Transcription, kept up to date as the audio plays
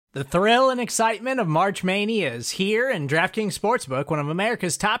The thrill and excitement of March Mania is here, and DraftKings Sportsbook, one of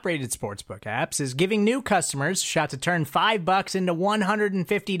America's top-rated sportsbook apps, is giving new customers a shot to turn $5 into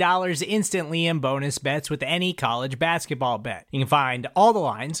 $150 instantly in bonus bets with any college basketball bet. You can find all the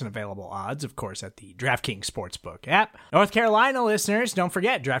lines and available odds, of course, at the DraftKings Sportsbook app. North Carolina listeners, don't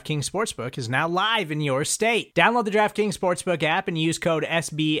forget, DraftKings Sportsbook is now live in your state. Download the DraftKings Sportsbook app and use code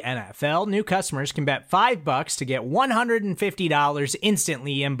SBNFL. New customers can bet $5 to get $150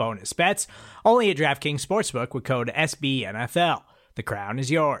 instantly in bonus bets, only at DraftKings Sportsbook with code SBNFL. The crown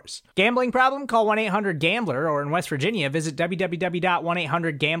is yours. Gambling problem? Call 1-800-GAMBLER, or in West Virginia, visit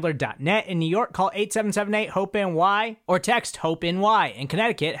www.1800gambler.net. In New York, call 877-8-HOPE-NY or text HOPE-NY. In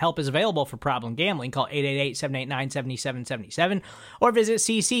Connecticut, help is available for problem gambling. Call 888-789-7777 or visit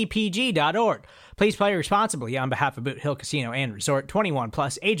ccpg.org. Please play responsibly on behalf of Boot Hill Casino and Resort. 21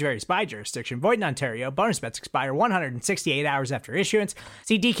 plus, age varies by jurisdiction. Void in Ontario. Bonus bets expire 168 hours after issuance.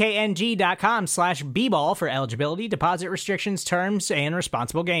 See dkng.com/bball for eligibility, deposit restrictions, terms, and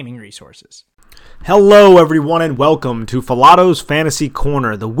responsible gaming resources. Hello, everyone, and welcome to Falato's Fantasy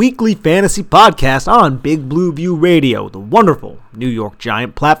Corner, the weekly fantasy podcast on Big Blue View Radio, the wonderful New York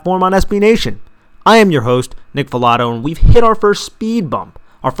Giant platform on SB Nation. I am your host, Nick Falato, and we've hit our first speed bump,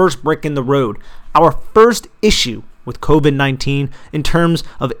 our first brick in the road, our first issue with COVID-19 in terms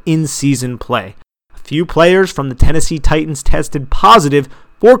of in-season play. A few players from the Tennessee Titans tested positive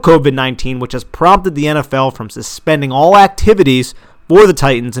for COVID-19, which has prompted the NFL from suspending all activities for the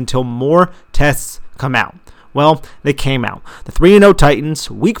Titans until more tests come out. Well, they came out. The 3-0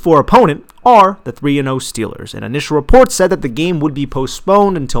 Titans' Week 4 opponent are the 3-0 Steelers. An initial report said that the game would be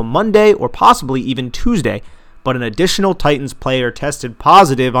postponed until Monday or possibly even Tuesday, but an additional Titans player tested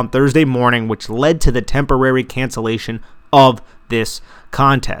positive on Thursday morning, which led to the temporary cancellation of this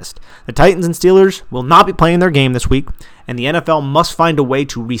contest. The Titans and Steelers will not be playing their game this week, and the NFL must find a way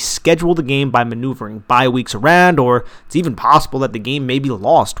to reschedule the game by maneuvering bye weeks around, or it's even possible that the game may be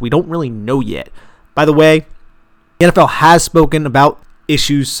lost. We don't really know yet. By the way, the NFL has spoken about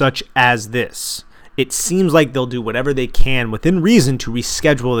issues such as this. It seems like they'll do whatever they can within reason to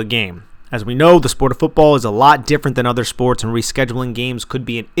reschedule the game. As we know, the sport of football is a lot different than other sports, and rescheduling games could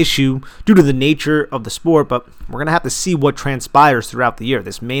be an issue due to the nature of the sport, but we're going to have to see what transpires throughout the year.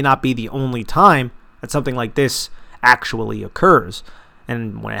 This may not be the only time that something like this actually occurs.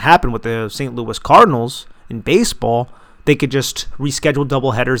 And when it happened with the St. Louis Cardinals in baseball, they could just reschedule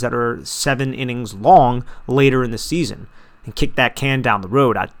doubleheaders that are 7 innings long later in the season and kick that can down the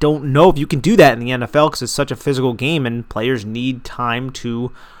road. I don't know if you can do that in the NFL because it's such a physical game and players need time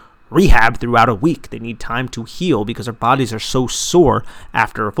to rehab throughout a week. They need time to heal because their bodies are so sore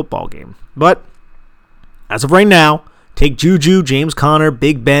after a football game. But as of right now, take Juju, James Conner,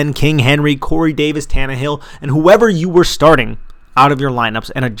 Big Ben, King Henry, Corey Davis, Tannehill, and whoever you were starting out of your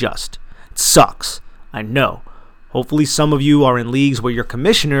lineups and adjust. It sucks. I know. Hopefully some of you are in leagues where your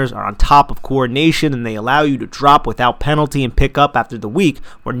commissioners are on top of coordination and they allow you to drop without penalty and pick up after the week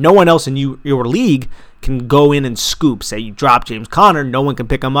where no one else in your league can go in and scoop. Say you drop James Conner, no one can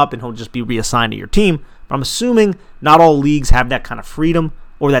pick him up and he'll just be reassigned to your team. But I'm assuming not all leagues have that kind of freedom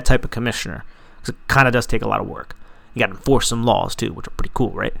or that type of commissioner because it kind of does take a lot of work. You got to enforce some laws too, which are pretty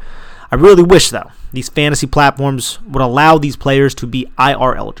cool, right? I really wish, though, these fantasy platforms would allow these players to be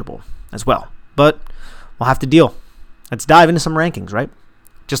IR eligible as well. But we'll have to deal. Let's dive into some rankings, right?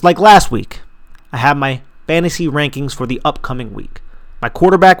 Just like last week, I have my fantasy rankings for the upcoming week. My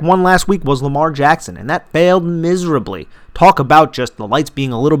quarterback one last week was Lamar Jackson, and that failed miserably. Talk about just the lights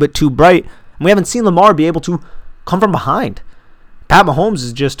being a little bit too bright, and we haven't seen Lamar be able to come from behind. Pat Mahomes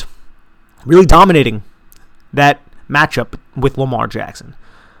is just really dominating that matchup with Lamar Jackson.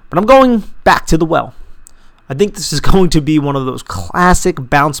 But I'm going back to the well. I think this is going to be one of those classic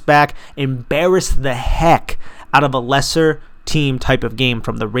bounce back, embarrass the heck out of a lesser team type of game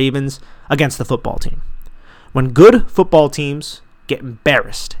from the Ravens against the football team. When good football teams get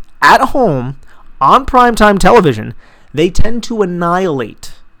embarrassed at home on primetime television, they tend to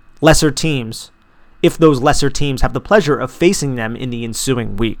annihilate lesser teams if those lesser teams have the pleasure of facing them in the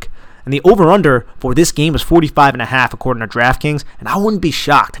ensuing week. And the over-under for this game is 45.5 according to DraftKings, and I wouldn't be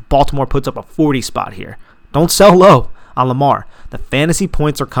shocked if Baltimore puts up a 40 spot here. Don't sell low on Lamar. The fantasy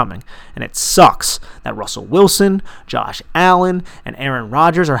points are coming, and it sucks that Russell Wilson, Josh Allen, and Aaron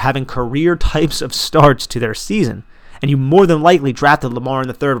Rodgers are having career types of starts to their season. And you more than likely drafted Lamar in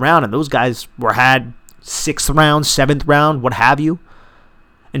the 3rd round, and those guys had 6th round, 7th round, what have you,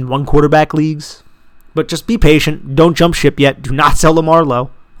 in one quarterback leagues. But just be patient. Don't jump ship yet. Do not sell Lamar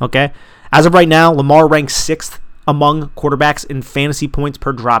low, okay? As of right now, Lamar ranks 6th among quarterbacks in fantasy points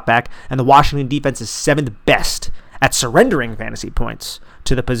per dropback, and the Washington defense is 7th best at surrendering fantasy points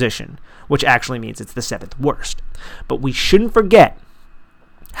to the position, which actually means it's the 7th worst. But we shouldn't forget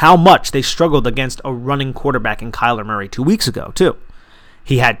how much they struggled against a running quarterback in Kyler Murray 2 weeks ago, too.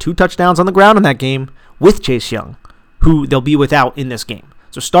 He had 2 touchdowns on the ground in that game with Chase Young, who they'll be without in this game.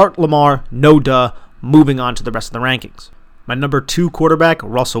 So start Lamar, no duh, moving on to the rest of the rankings. My number 2 quarterback,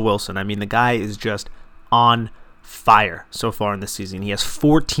 Russell Wilson. I mean, the guy is just on fire so far in this season. He has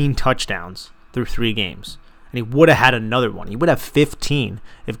 14 touchdowns through 3 games. And he would have had another one. He would have 15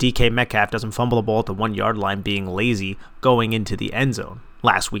 if DK Metcalf doesn't fumble the ball at the 1-yard line being lazy going into the end zone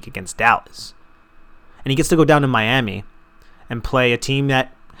last week against Dallas. And he gets to go down to Miami and play a team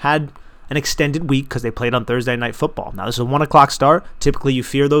that had an extended week because they played on Thursday Night Football. Now, this is a 1 o'clock start. Typically, you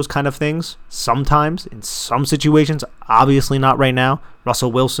fear those kind of things sometimes in some situations. Obviously not right now.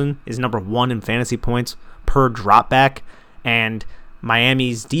 Russell Wilson is number 1 in fantasy points per dropback, and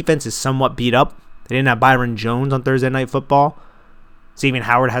Miami's defense is somewhat beat up. They didn't have Byron Jones on Thursday Night Football. Xavier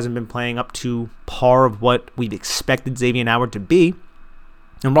Howard hasn't been playing up to par of what we've expected Xavier Howard to be.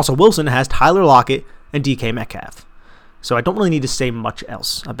 And Russell Wilson has Tyler Lockett and DK Metcalf. So I don't really need to say much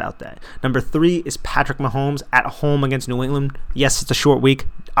else about that. Number 3 is Patrick Mahomes at home against New England. Yes, it's a short week.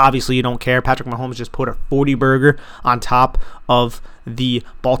 Obviously, you don't care. Patrick Mahomes just put a 40-burger on top of the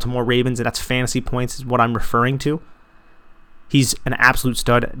Baltimore Ravens, and that's fantasy points is what I'm referring to. He's an absolute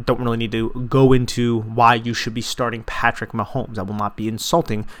stud. Don't really need to go into why you should be starting Patrick Mahomes. I will not be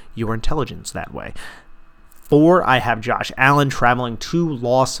insulting your intelligence that way. 4, I have Josh Allen traveling to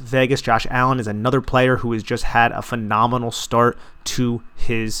Las Vegas. Josh Allen is another player who has just had a phenomenal start to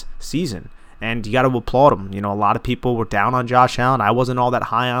his season. And you got to applaud him. You know, a lot of people were down on Josh Allen. I wasn't all that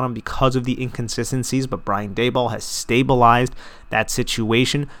high on him because of the inconsistencies, but Brian Daboll has stabilized that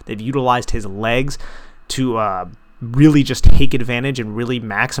situation. They've utilized his legs to really just take advantage and really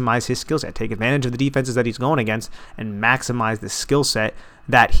maximize his skill set, take advantage of the defenses that he's going against, and maximize the skill set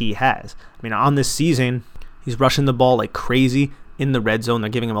that he has. I mean, on this season, he's rushing the ball like crazy in the red zone. They're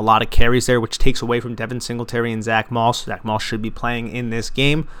giving him a lot of carries there, which takes away from Devin Singletary and Zach Moss. Zach Moss should be playing in this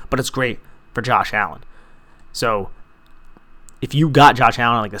game, but it's great for Josh Allen. So if you got Josh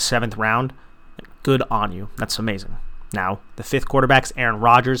Allen in like the 7th round, good on you. That's amazing. Now, the 5th quarterback's Aaron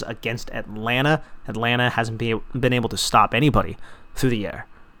Rodgers against Atlanta. Atlanta hasn't been able to stop anybody through the air.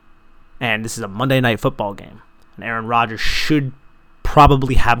 And this is a Monday Night Football game. And Aaron Rodgers should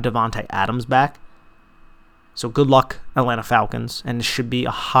probably have Devontae Adams back. So good luck, Atlanta Falcons, and this should be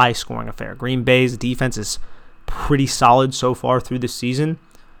a high-scoring affair. Green Bay's defense is pretty solid so far through the season.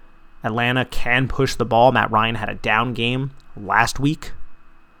 Atlanta can push the ball. Matt Ryan had a down game last week,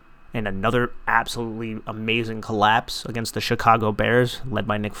 and another absolutely amazing collapse against the Chicago Bears, led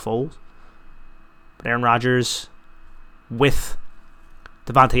by Nick Foles. But Aaron Rodgers with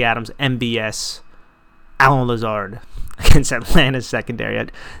Devontae Adams, MBS, Allen Lazard against Atlanta's secondary.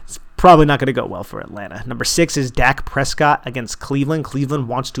 It's probably not going to go well for Atlanta. Number 6 is Dak Prescott against Cleveland. Cleveland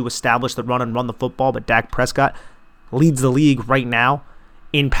wants to establish the run and run the football, but Dak Prescott leads the league right now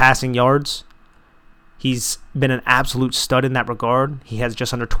in passing yards. He's been an absolute stud in that regard. He has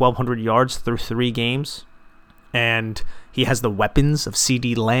just under 1,200 yards through 3 games. And he has the weapons of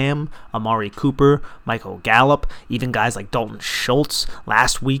CeeDee Lamb, Amari Cooper, Michael Gallup, even guys like Dalton Schultz.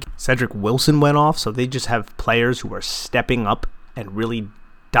 Last week, Cedric Wilson went off, so they just have players who are stepping up and really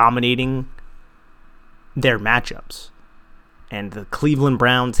dominating their matchups. And the Cleveland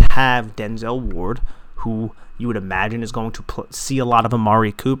Browns have Denzel Ward, who you would imagine is going to see a lot of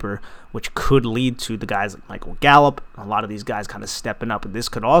Amari Cooper, which could lead to the guys like Michael Gallup, a lot of these guys kind of stepping up. And this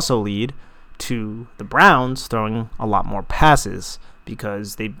could also lead to the Browns throwing a lot more passes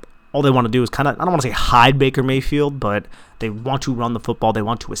because all they want to do is kind of, I don't want to say hide Baker Mayfield, but they want to run the football. They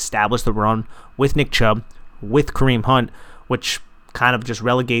want to establish the run with Nick Chubb, with Kareem Hunt, which kind of just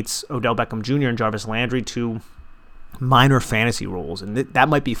relegates Odell Beckham Jr. and Jarvis Landry to minor fantasy roles. And that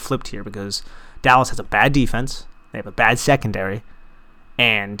might be flipped here because Dallas has a bad defense, they have a bad secondary,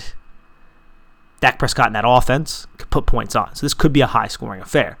 and Dak Prescott in that offense could put points on. So this could be a high-scoring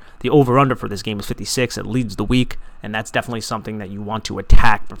affair. The over-under for this game is 56. It leads the week, and that's definitely something that you want to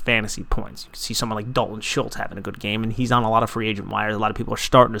attack for fantasy points. You can see someone like Dalton Schultz having a good game, and he's on a lot of free agent wires. A lot of people are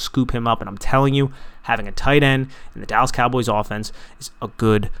starting to scoop him up, and I'm telling you, having a tight end in the Dallas Cowboys offense is a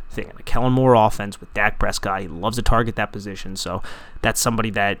good thing. And the Kellen Moore offense with Dak Prescott, he loves to target that position, so that's somebody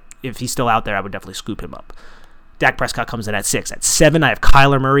that, if he's still out there, I would definitely scoop him up. Dak Prescott comes in at 6. At 7, I have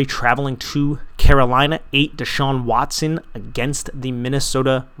Kyler Murray traveling to Carolina. 8, Deshaun Watson against the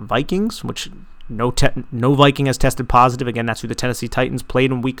Minnesota Vikings, which no Viking has tested positive. Again, that's who the Tennessee Titans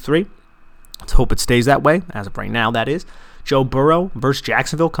played in Week 3. Let's hope it stays that way, as of right now, that is. Joe Burrow versus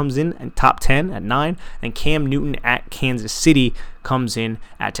Jacksonville comes in at top 10 at 9, and Cam Newton at Kansas City comes in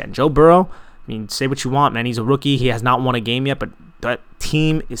at 10. Joe Burrow, I mean, say what you want, man. He's a rookie. He has not won a game yet, but that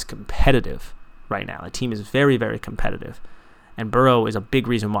team is competitive right now. The team is very, very competitive. And Burrow is a big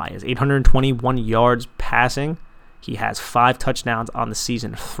reason why. He has 821 yards passing. He has 5 touchdowns on the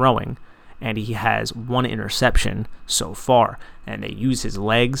season throwing. And he has 1 interception so far. And they use his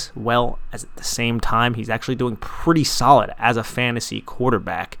legs well at the same time. He's actually doing pretty solid as a fantasy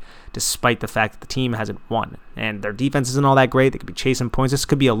quarterback, despite the fact that the team hasn't won. And their defense isn't all that great. They could be chasing points. This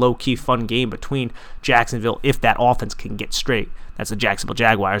could be a low-key fun game between Jacksonville if that offense can get straight. That's the Jacksonville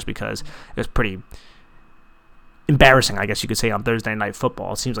Jaguars, because it was pretty embarrassing, I guess you could say, on Thursday Night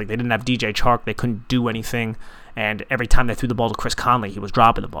Football. It seems like they didn't have DJ Chark. They couldn't do anything. And every time they threw the ball to Chris Conley, he was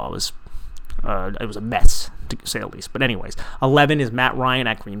dropping the ball. It was a mess, to say the least. But anyways, 11 is Matt Ryan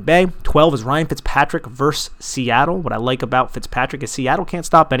at Green Bay. 12 is Ryan Fitzpatrick versus Seattle. What I like about Fitzpatrick is Seattle can't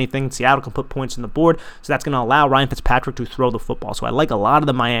stop anything. Seattle can put points on the board, so that's going to allow Ryan Fitzpatrick to throw the football. So I like a lot of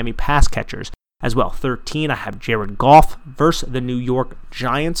the Miami pass catchers as well. 13, I have Jared Goff versus the New York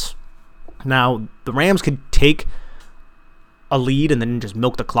Giants. Now, the Rams could take a lead and then just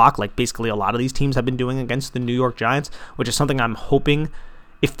milk the clock, like basically a lot of these teams have been doing against the New York Giants, which is something I'm hoping,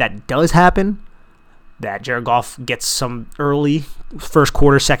 if that does happen, that Jared Goff gets some early first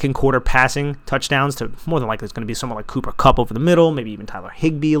quarter, second quarter passing touchdowns to more than likely it's going to be someone like Cooper Kupp over the middle, maybe even Tyler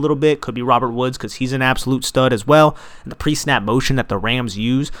Higbee a little bit. Could be Robert Woods because he's an absolute stud as well. And the pre-snap motion that the Rams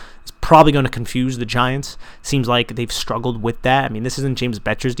use is probably going to confuse the Giants. Seems like they've struggled with that. I mean, this isn't James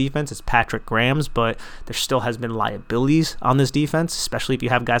Betcher's defense. It's Patrick Graham's, but there still has been liabilities on this defense, especially if you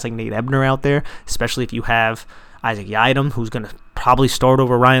have guys like Nate Ebner out there, especially if you have Isaac Yiadom, who's going to probably start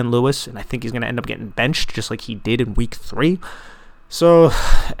over Ryan Lewis, and I think he's going to end up getting benched just like he did in Week 3. So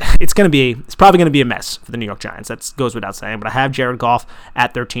it's probably going to be a mess for the New York Giants. That goes without saying. But I have Jared Goff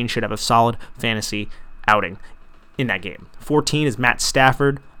at 13, should have a solid fantasy outing in that game. 14 is Matt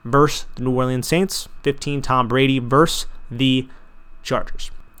Stafford versus the New Orleans Saints. 15, Tom Brady versus the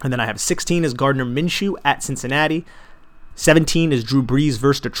Chargers. And then I have 16 is Gardner Minshew at Cincinnati. 17 is Drew Brees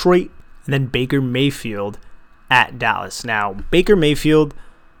versus Detroit. And then Baker Mayfield at Dallas. Now, Baker Mayfield,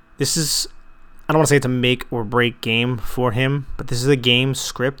 I don't want to say it's a make or break game for him, but this is a game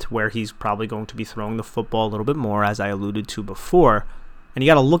script where he's probably going to be throwing the football a little bit more, as I alluded to before. And you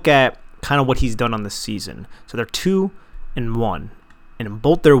got to look at kind of what he's done on the season. So they're 2-1. And in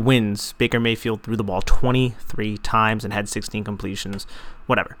both their wins, Baker Mayfield threw the ball 23 times and had 16 completions,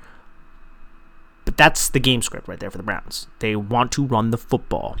 whatever. But that's the game script right there for the Browns. They want to run the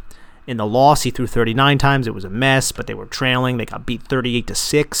football. In the loss, he threw 39 times. It was a mess, but they were trailing. They got beat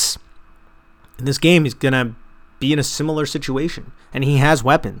 38-6. In this game, he's going to be in a similar situation, and he has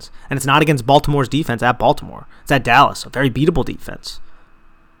weapons. And it's not against Baltimore's defense at Baltimore. It's at Dallas, a very beatable defense.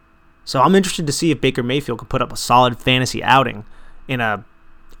 So I'm interested to see if Baker Mayfield could put up a solid fantasy outing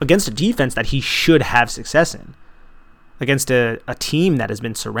against a defense that he should have success in, against a team that has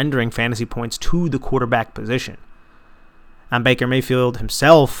been surrendering fantasy points to the quarterback position. And Baker Mayfield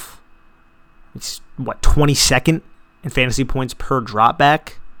himself, he's 22nd in fantasy points per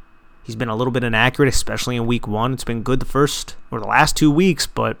dropback. He's been a little bit inaccurate, especially in week 1. It's been good the last 2 weeks,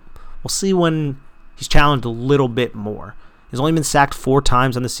 but we'll see when he's challenged a little bit more. He's only been sacked 4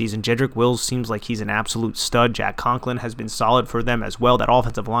 times on the season. Jedrick Wills seems like he's an absolute stud. Jack Conklin has been solid for them as well. That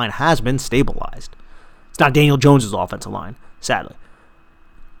offensive line has been stabilized. It's not Daniel Jones' offensive line, sadly.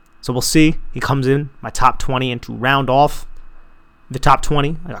 So we'll see. He comes in my top 20, and to round off the top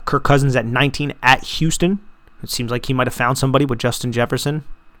 20, I got Kirk Cousins at 19 at Houston. It seems like he might have found somebody with Justin Jefferson,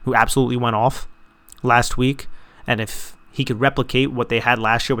 who absolutely went off last week. And if he could replicate what they had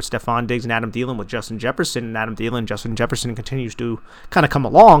last year with Stephon Diggs and Adam Thielen with Justin Jefferson, and Adam Thielen, Justin Jefferson continues to kind of come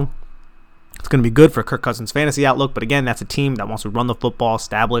along, it's going to be good for Kirk Cousins' fantasy outlook. But again, that's a team that wants to run the football,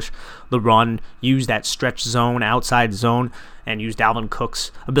 establish the run, use that stretch zone, outside zone, and use Dalvin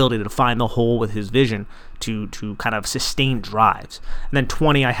Cook's ability to find the hole with his vision to kind of sustain drives. And then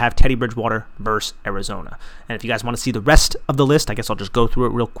 20, I have Teddy Bridgewater versus Arizona. And if you guys want to see the rest of the list, I guess I'll just go through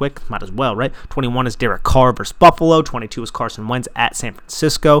it real quick. Might as well, right? 21 is Derek Carr versus Buffalo. 22 is Carson Wentz at San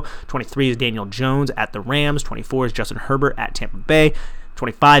Francisco. 23 is Daniel Jones at the Rams. 24 is Justin Herbert at Tampa Bay.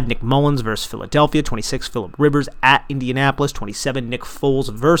 25, Nick Mullins versus Philadelphia. 26, Phillip Rivers at Indianapolis. 27, Nick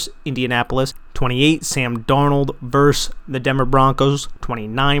Foles versus Indianapolis. 28, Sam Darnold versus the Denver Broncos.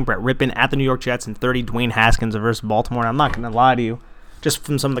 29, Brett Rippon at the New York Jets. And 30, Dwayne Haskins versus Baltimore. And I'm not going to lie to you, just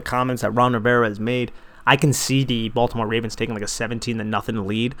from some of the comments that Ron Rivera has made, I can see the Baltimore Ravens taking like a 17-0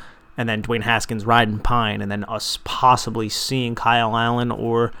 lead, and then Dwayne Haskins riding pine, and then us possibly seeing Kyle Allen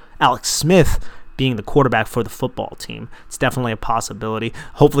or Alex Smith being the quarterback for the football team. It's definitely a possibility.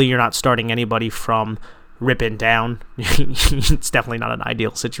 Hopefully you're not starting anybody from ripping down. It's definitely not an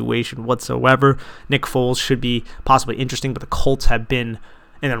ideal situation whatsoever. Nick Foles should be possibly interesting, but the Colts have been,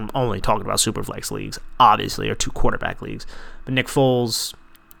 and I'm only talking about Superflex leagues, obviously, or 2 quarterback leagues, but Nick Foles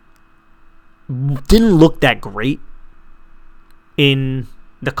didn't look that great in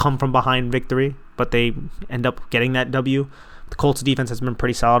the come-from-behind victory, but they end up getting that W. The Colts defense has been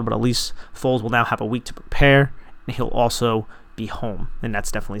pretty solid, but at least Foles will now have a week to prepare, and he'll also be home, and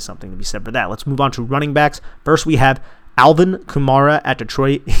that's definitely something to be said for that. Let's move on to running backs. First, we have Alvin Kamara at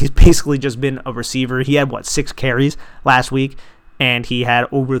Detroit. He's basically just been a receiver. He had, 6 carries last week, and he had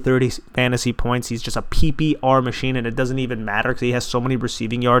over 30 fantasy points. He's just a PPR machine, and it doesn't even matter because he has so many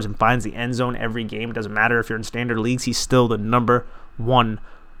receiving yards and finds the end zone every game. It doesn't matter if you're in standard leagues. He's still the number 1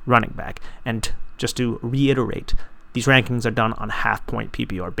 running back. And just to reiterate, these rankings are done on half-point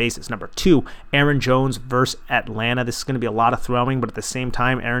PPR basis. Number 2, Aaron Jones versus Atlanta. This is going to be a lot of throwing, but at the same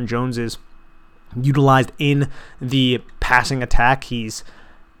time, Aaron Jones is utilized in the passing attack. He's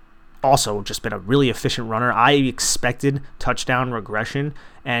also just been a really efficient runner. I expected touchdown regression,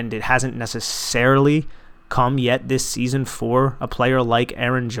 and it hasn't necessarily come yet this season for a player like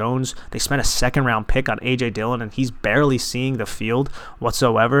Aaron Jones. They spent a second-round pick on A.J. Dillon, and he's barely seeing the field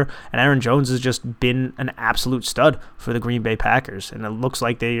whatsoever. And Aaron Jones has just been an absolute stud for the Green Bay Packers, and it looks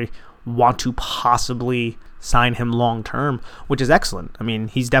like they want to possibly sign him long-term, which is excellent. I mean,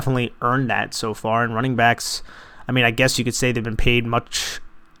 he's definitely earned that so far. And running backs, I mean, I guess you could say they've been paid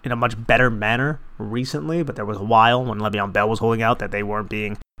in a much better manner recently, but there was a while when Le'Veon Bell was holding out that they weren't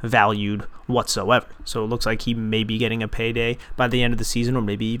being valued whatsoever. So it looks like he may be getting a payday by the end of the season, or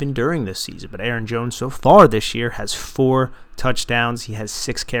maybe even during this season. But Aaron Jones so far this year has 4 touchdowns. He has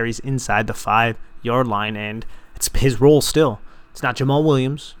 6 carries inside the 5-yard line, and it's his role still. It's not Jamal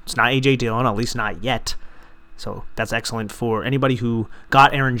Williams. It's not A.J. Dillon, at least not yet. So that's excellent for anybody who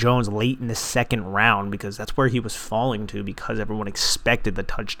got Aaron Jones late in the second round, because that's where he was falling to, because everyone expected the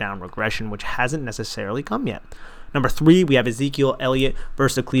touchdown regression, which hasn't necessarily come yet. Number 3, we have Ezekiel Elliott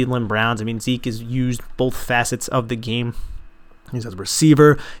versus the Cleveland Browns. I mean, Zeke is used both facets of the game. He's a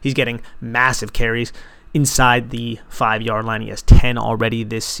receiver. He's getting massive carries inside the 5-yard line. He has 10 already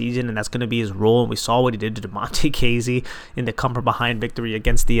this season, and that's going to be his role. And we saw what he did to Damontae Kazee in the come-from-behind victory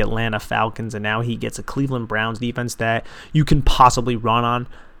against the Atlanta Falcons, and now he gets a Cleveland Browns defense that you can possibly run on.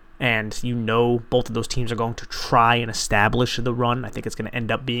 And you know both of those teams are going to try and establish the run. I think it's going to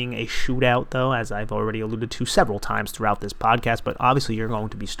end up being a shootout, though, as I've already alluded to several times throughout this podcast. But obviously you're going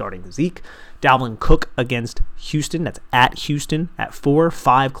to be starting Zeke. Dalvin Cook against Houston. That's at Houston at 4.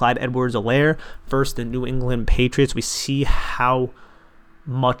 5, Clyde Edwards-Helaire versus the New England Patriots. We see how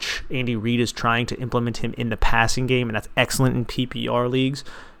much Andy Reid is trying to implement him in the passing game, and that's excellent in PPR leagues.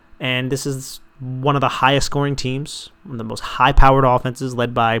 And this is one of the highest scoring teams, one of the most high-powered offenses,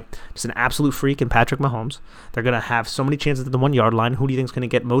 led by just an absolute freak in Patrick Mahomes. They're going to have so many chances at the 1-yard line. Who do you think is going to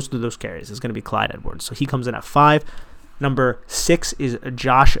get most of those carries? It's going to be Clyde Edwards. So he comes in at 5. Number 6 is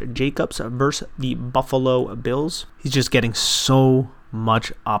Josh Jacobs versus the Buffalo Bills. He's just getting so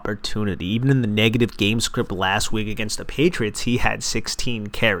much opportunity. Even in the negative game script last week against the Patriots, he had 16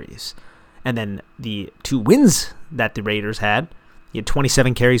 carries. And then the 2 wins that the Raiders had, he had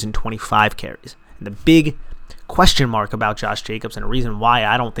 27 carries and 25 carries. And the big question mark about Josh Jacobs, and a reason why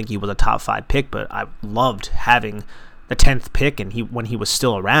I don't think he was a top 5 pick, but I loved having the 10th pick and when he was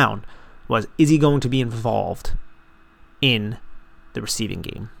still around, was, is he going to be involved in the receiving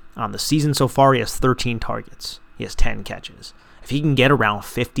game? On the season so far, he has 13 targets. He has 10 catches. If he can get around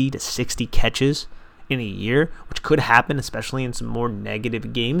 50 to 60 catches in a year, which could happen, especially in some more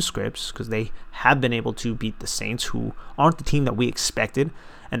negative game scripts, because they have been able to beat the Saints, who aren't the team that we expected,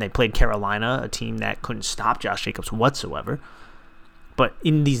 and they played Carolina, a team that couldn't stop Josh Jacobs whatsoever. But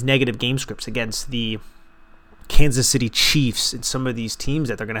in these negative game scripts against the Kansas City Chiefs and some of these teams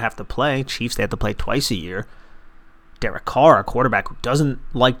that they're going to have to play, Chiefs, they have to play twice a year. Derek Carr, a quarterback who doesn't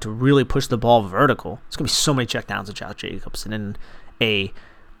like to really push the ball vertical. It's going to be so many checkdowns with Josh Jacobs. And in a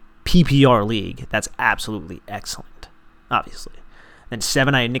PPR league, that's absolutely excellent, obviously. Then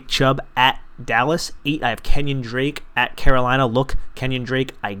 7, I have Nick Chubb at Dallas. 8, I have Kenyon Drake at Carolina. Look, Kenyon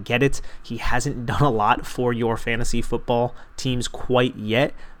Drake, I get it. He hasn't done a lot for your fantasy football teams quite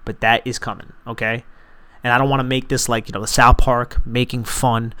yet, but that is coming, okay? And I don't want to make this like, the South Park making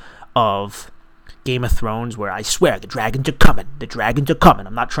fun of Game of Thrones, where I swear the dragons are coming. The dragons are coming.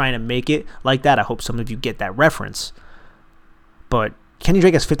 I'm not trying to make it like that. I hope some of you get that reference. But Kenny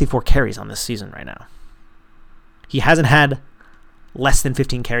Drake has 54 carries on this season right now. He hasn't had less than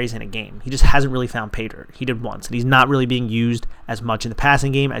 15 carries in a game. He just hasn't really found pay dirt. He did once, and he's not really being used as much in the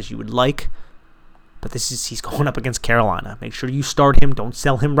passing game as you would like. But he's going up against Carolina. Make sure you start him. Don't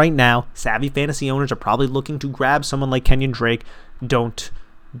sell him right now. Savvy fantasy owners are probably looking to grab someone like Kenyon Drake. Don't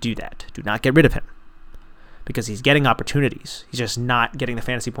do that. Do not get rid of him, because he's getting opportunities. He's just not getting the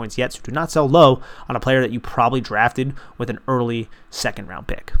fantasy points yet. So do not sell low on a player that you probably drafted with an early second-round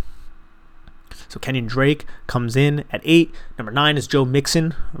pick. So Kenyon Drake comes in at 8. Number 9 is Joe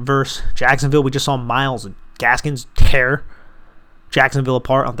Mixon versus Jacksonville. We just saw Myles Gaskins tear Jacksonville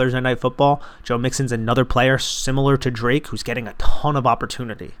apart on Thursday Night Football. Joe Mixon's another player similar to Drake who's getting a ton of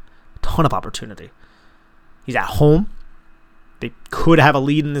opportunity. He's at home. They could have a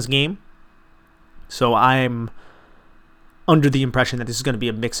lead in this game. So I'm under the impression that this is going to be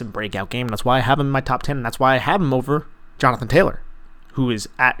a Mixon breakout game. That's why I have him in my top 10, and that's why I have him over Jonathan Taylor, who is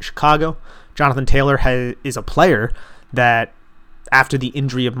at Chicago. Jonathan Taylor is a player that, after the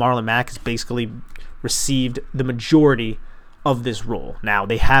injury of Marlon Mack, has basically received the majority of this role. Now,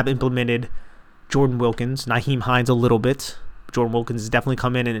 they have implemented Jordan Wilkins, Nyheim Hines a little bit. Jordan Wilkins has definitely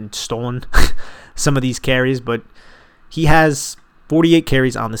come in and stolen some of these carries, but he has 48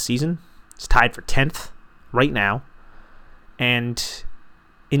 carries on the season. It's tied for 10th right now. And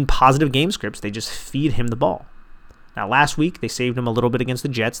in positive game scripts, they just feed him the ball. Now, last week, they saved him a little bit against the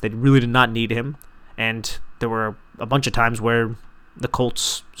Jets. They really did not need him. And there were a bunch of times where the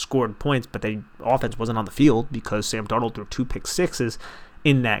Colts scored points, but the offense wasn't on the field because Sam Darnold threw 2 pick sixes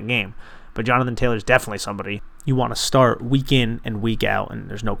in that game. But Jonathan Taylor is definitely somebody you want to start week in and week out, and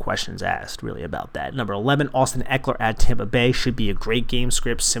there's no questions asked really about that. Number 11, Austin Eckler at Tampa Bay. Should be a great game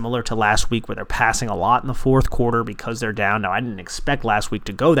script, similar to last week where they're passing a lot in the fourth quarter because they're down. Now, I didn't expect last week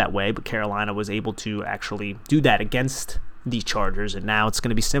to go that way, but Carolina was able to actually do that against the Chargers, and now it's going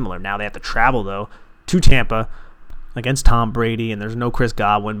to be similar. Now they have to travel, though, to Tampa against Tom Brady, and there's no Chris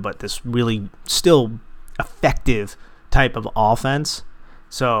Godwin, but this really still effective type of offense.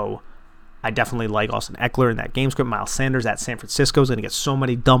 So I definitely like Austin Eckler in that game script. Miles Sanders at San Francisco is going to get so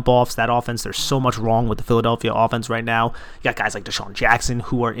many dump-offs. That offense, there's so much wrong with the Philadelphia offense right now. You got guys like Deshaun Jackson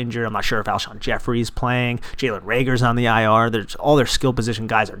who are injured. I'm not sure if Alshon Jeffrey is playing. Jalen Reagor's on the IR. All their skill position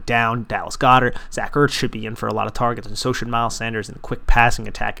guys are down. Dallas Goedert. Zach Ertz should be in for a lot of targets, and so should Miles Sanders in the quick passing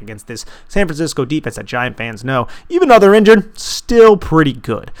attack against this San Francisco defense that Giant fans know, even though they're injured, still pretty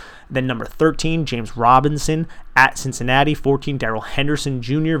good. Then number 13, James Robinson at Cincinnati. 14, Darrell Henderson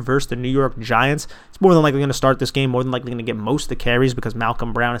Jr. versus the New York Giants. It's more than likely going to start this game, more than likely going to get most of the carries because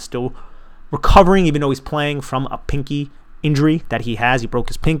Malcolm Brown is still recovering, even though he's playing from a pinky injury that he has. He broke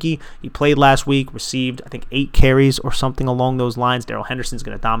his pinky. He played last week, received, I think, 8 carries or something along those lines. Darrell Henderson's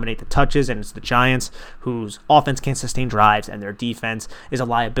going to dominate the touches, and it's the Giants whose offense can't sustain drives, and their defense is a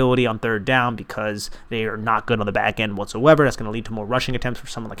liability on third down because they are not good on the back end whatsoever. That's going to lead to more rushing attempts for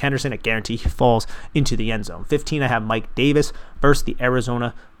someone like Henderson. I guarantee he falls into the end zone. 15, I have Mike Davis versus the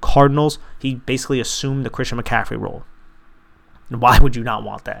Arizona Cardinals. He basically assumed the Christian McCaffrey role. And why would you not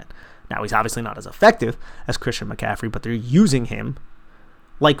want that? Now, he's obviously not as effective as Christian McCaffrey, but they're using him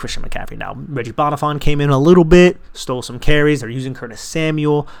like Christian McCaffrey. Now, Reggie Bonifant came in a little bit, stole some carries. They're using Curtis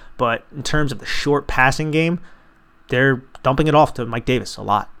Samuel, but in terms of the short passing game, they're dumping it off to Mike Davis a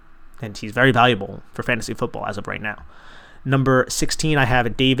lot, and he's very valuable for fantasy football as of right now. Number 16, I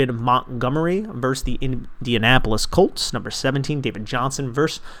have David Montgomery versus the Indianapolis Colts. Number 17, David Johnson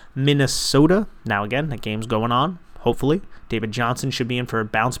versus Minnesota. Now, again, that game's going on. Hopefully, David Johnson should be in for a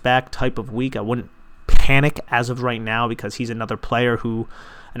bounce-back type of week. I wouldn't panic as of right now because he's another player who,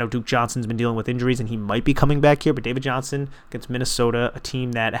 I know Duke Johnson's been dealing with injuries and he might be coming back here, but David Johnson against Minnesota, a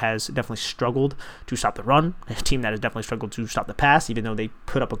team that has definitely struggled to stop the run, a team that has definitely struggled to stop the pass, even though they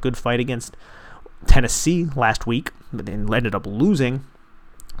put up a good fight against Tennessee last week, but then ended up losing.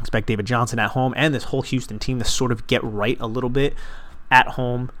 I expect David Johnson at home and this whole Houston team to sort of get right a little bit at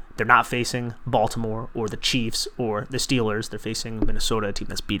home. They're not facing Baltimore or the Chiefs or the Steelers. They're facing Minnesota, a team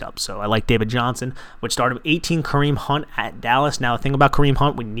that's beat up. So I like David Johnson. Would start him 18, Kareem Hunt at Dallas. Now, the thing about Kareem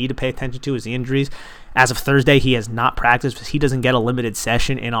Hunt we need to pay attention to is the injuries. As of Thursday, he has not practiced because he doesn't get a limited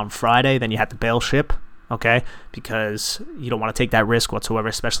session in on Friday. Then you have to bail ship, okay, because you don't want to take that risk whatsoever,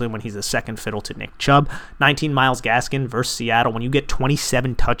 especially when he's the second fiddle to Nick Chubb. 19, Myles Gaskin versus Seattle. When you get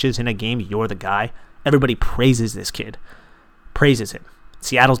 27 touches in a game, you're the guy. Everybody praises this kid. Praises him.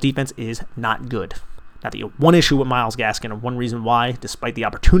 Seattle's defense is not good. Now, the one issue with Myles Gaskin, and one reason why, despite the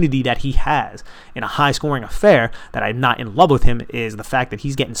opportunity that he has in a high-scoring affair, that I'm not in love with him, is the fact that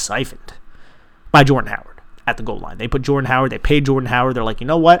he's getting siphoned by Jordan Howard at the goal line. They put Jordan Howard, they paid Jordan Howard. They're like, you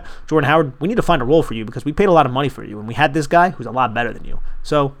know what, Jordan Howard, we need to find a role for you because we paid a lot of money for you, and we had this guy who's a lot better than you.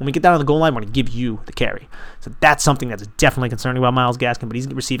 So when we get down to the goal line, we're going to give you the carry. So that's something that's definitely concerning about Myles Gaskin, but he's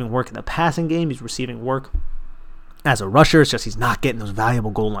receiving work in the passing game. He's receiving work as a rusher. It's just he's not getting those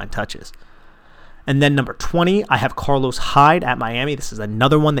valuable goal line touches. And then number 20, I have Carlos Hyde at Miami. This is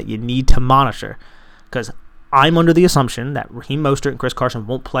another one that you need to monitor because I'm under the assumption that Raheem Mostert and Chris Carson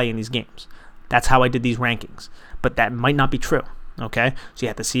won't play in these games. That's how I did these rankings. But that might not be true, okay? So you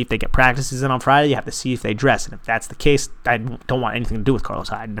have to see if they get practices in on Friday. You have to see if they dress. And if that's the case, I don't want anything to do with Carlos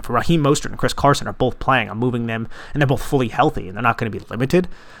Hyde. And if Raheem Mostert and Chris Carson are both playing, I'm moving them, and they're both fully healthy, and they're not going to be limited,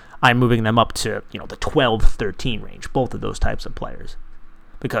 I'm moving them up to, the 12-13 range, both of those types of players.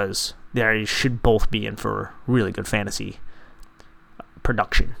 Because they should both be in for really good fantasy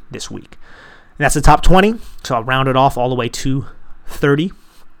production this week. And that's the top 20, so I'll round it off all the way to 30.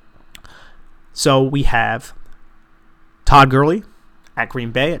 So we have Todd Gurley at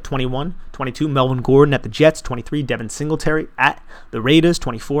Green Bay at 21. 22, Melvin Gordon at the Jets. 23, Devin Singletary at the Raiders.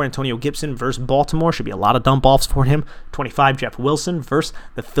 24, Antonio Gibson versus Baltimore. Should be a lot of dump-offs for him. 25, Jeff Wilson versus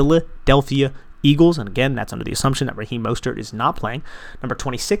the Philadelphia Eagles. And again, that's under the assumption that Raheem Mostert is not playing. Number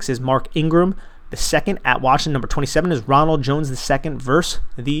 26 is Mark Ingram, the second at Washington. Number 27 is Ronald Jones, the second versus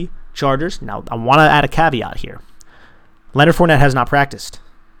the Chargers. Now, I want to add a caveat here. Leonard Fournette has not practiced.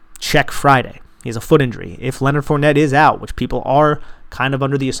 Check Friday. He has a foot injury. If Leonard Fournette is out, which people are kind of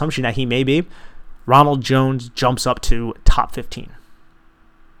under the assumption that he may be, Ronald Jones jumps up to top 15.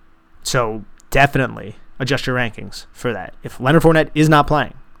 So definitely adjust your rankings for that. If Leonard Fournette is not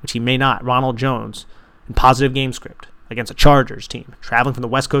playing, which he may not, Ronald Jones, in positive game script against a Chargers team, traveling from the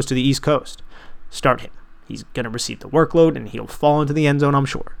West Coast to the East Coast, start him. He's going to receive the workload, and he'll fall into the end zone, I'm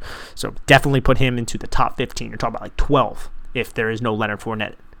sure. So definitely put him into the top 15. You're talking about like 12 if there is no Leonard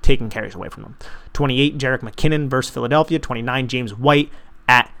Fournette taking carries away from him. 28, Jerick McKinnon versus Philadelphia. 29, James White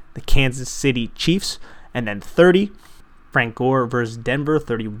at the Kansas City Chiefs. And then 30, Frank Gore versus Denver.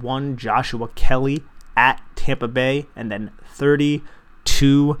 31, Joshua Kelly at Tampa Bay. And then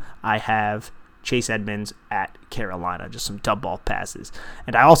 32, I have Chase Edmonds at Carolina. Just some dub ball passes.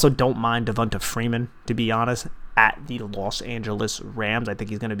 And I also don't mind Devonta Freeman, to be honest, at the Los Angeles Rams. I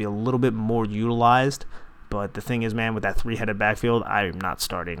think he's going to be a little bit more utilized. But the thing is, man, with that three-headed backfield, I'm not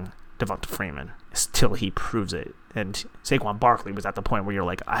starting Devonta Freeman until he proves it. And Saquon Barkley was at the point where you're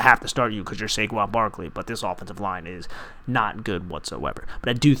like, I have to start you because you're Saquon Barkley, but this offensive line is not good whatsoever.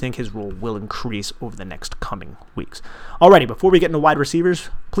 But I do think his role will increase over the next coming weeks. Alrighty, before we get into wide receivers,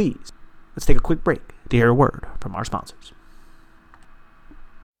 please, let's take a quick break to hear a word from our sponsors.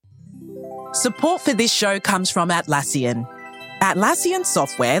 Support for this show comes from Atlassian. Atlassian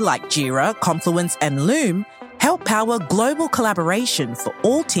software like Jira, Confluence, and Loom help power global collaboration for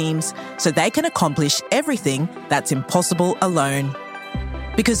all teams so they can accomplish everything that's impossible alone.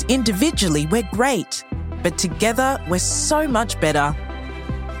 Because individually we're great, but together we're so much better.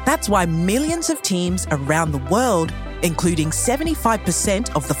 That's why millions of teams around the world, including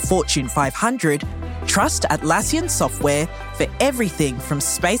 75% of the Fortune 500, trust Atlassian software for everything from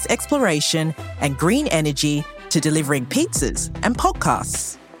space exploration and green energy to delivering pizzas and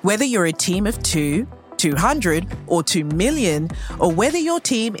podcasts. Whether you're a team of 2, 200, or 2 million, or whether your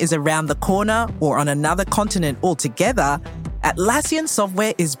team is around the corner or on another continent altogether, Atlassian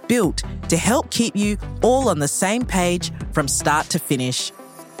software is built to help keep you all on the same page from start to finish.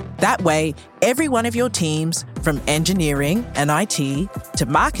 That way, every one of your teams, from engineering and IT to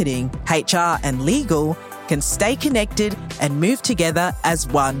marketing, HR, and legal, can stay connected and move together as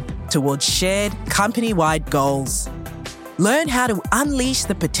one towards shared company-wide goals. Learn how to unleash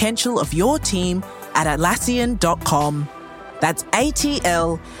the potential of your team at Atlassian.com. That's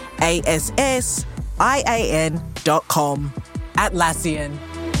Atlassian.com. Atlassian.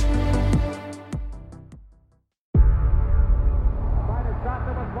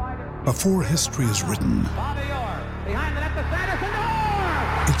 Before history is written,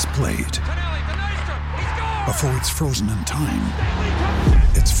 it's played. Before it's frozen in time,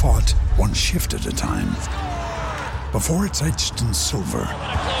 it's fought one shift at a time. Before it's etched in silver,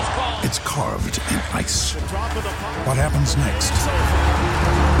 it's carved in ice. What happens next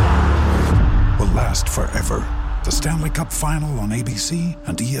will last forever. The Stanley Cup Final on ABC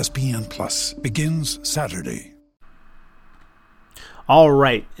and ESPN Plus begins Saturday. All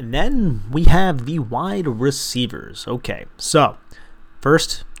right, and then we have the wide receivers. Okay, so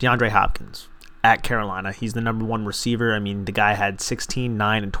first, DeAndre Hopkins at Carolina. He's the number one receiver. I mean, the guy had 16,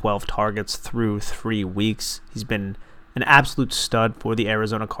 9, and 12 targets through 3 weeks. He's been an absolute stud for the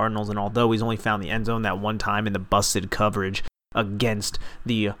Arizona Cardinals, and although he's only found the end zone that one time in the busted coverage against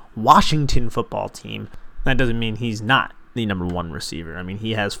the Washington football team, that doesn't mean he's not the number one receiver. I mean,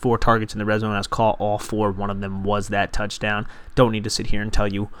 he has 4 targets in the red zone, has caught all 4. One of them was that touchdown. Don't need to sit here and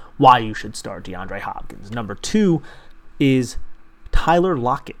tell you why you should start DeAndre Hopkins. Number 2 is Tyler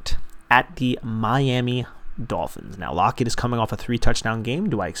Lockett at the Miami Dolphins. Now, Lockett is coming off a 3-touchdown game.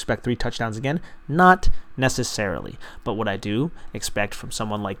 Do I expect 3 touchdowns again? Not necessarily. But what I do expect from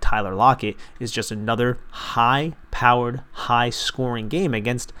someone like Tyler Lockett is just another high-powered, high-scoring game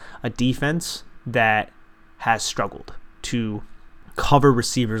against a defense that has struggled to cover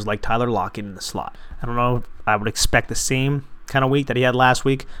receivers like Tyler Lockett in the slot. I don't know. I would expect the same kind of week that he had last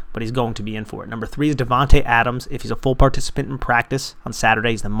week, but he's going to be in for it. Number 3 is Davante Adams. If he's a full participant in practice on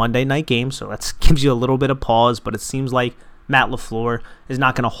Saturday, he's the Monday night game, so that gives you a little bit of pause, but it seems like Matt LaFleur is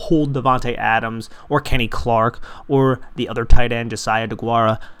not going to hold Davante Adams or Kenny Clark or the other tight end, Josiah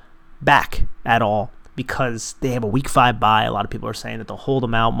DeGuara, back at all because they have a week 5 bye. A lot of people are saying that they'll hold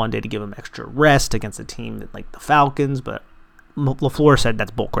him out Monday to give him extra rest against a team like the Falcons, but LaFleur said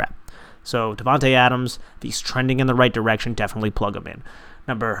that's bullcrap. So Davante Adams, if he's trending in the right direction, definitely plug him in.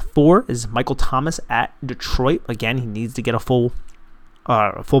 Number 4 is Michael Thomas at Detroit. Again, he needs to get a full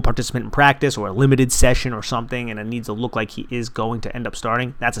participant in practice or a limited session or something, and it needs to look like he is going to end up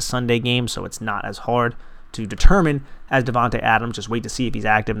starting. That's a Sunday game, so it's not as hard to determine as Davante Adams. Just wait to see if he's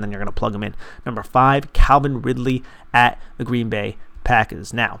active, and then you're going to plug him in. Number 5, Calvin Ridley at the Green Bay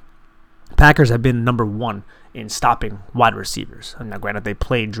Packers. Now, Packers have been number 1 in stopping wide receivers. Now, granted, they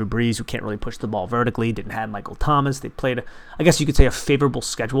played Drew Brees, who can't really push the ball vertically, didn't have Michael Thomas. They played, I guess you could say, a favorable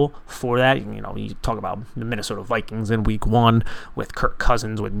schedule for that. You know, you talk about the Minnesota Vikings in week 1 with Kirk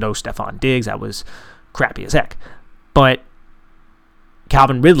Cousins with no Stephon Diggs. That was crappy as heck. But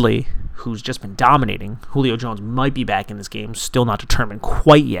Calvin Ridley, who's just been dominating, Julio Jones might be back in this game, still not determined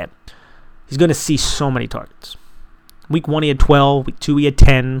quite yet. He's going to see so many targets. Week 1 he had 12, week 2 he had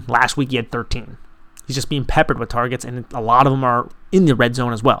 10, last week he had 13. He's just being peppered with targets, and a lot of them are in the red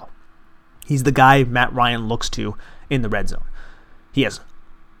zone as well. He's the guy Matt Ryan looks to in the red zone. He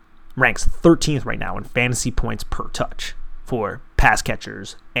ranks 13th right now in fantasy points per touch for pass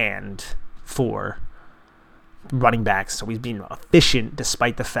catchers and for running backs. So he's being efficient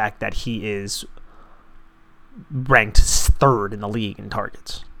despite the fact that he is ranked 3rd in the league in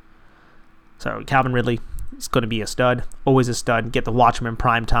targets. So Calvin Ridley is going to be a stud, always a stud. Get to watch him in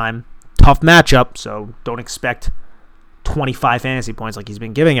prime time. Tough matchup, so don't expect 25 fantasy points like he's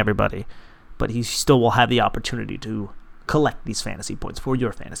been giving everybody, but he still will have the opportunity to collect these fantasy points for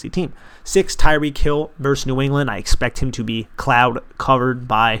your fantasy team. 6, Tyreek Hill versus New England. I expect him to be cloud covered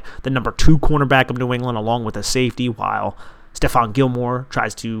by the number 2 cornerback of New England along with a safety, while Stephon Gilmore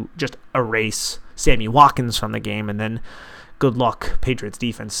tries to just erase Sammy Watkins from the game, and then good luck, Patriots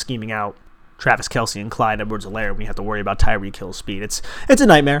defense scheming out Travis Kelce and Clyde Edwards-Helaire when you have to worry about Tyreek Hill's speed. It's a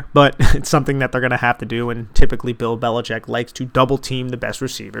nightmare, but it's something that they're going to have to do, and typically Bill Belichick likes to double-team the best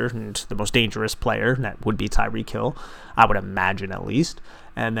receiver and the most dangerous player, and that would be Tyreek Hill, I would imagine at least,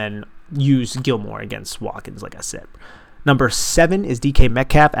 and then use Gilmore against Watkins, like I said. Number 7 is DK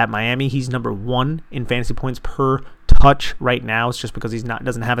Metcalf at Miami. He's number 1 in fantasy points per touch right now. It's just because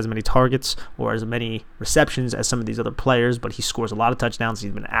doesn't have as many targets or as many receptions as some of these other players, but he scores a lot of touchdowns.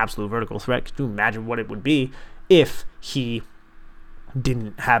 He's been an absolute vertical threat. Could you imagine what it would be if he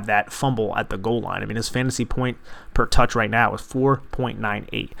didn't have that fumble at the goal line? I mean, his fantasy point per touch right now is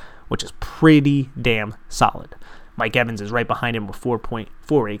 4.98, which is pretty damn solid. Mike Evans is right behind him with 4.48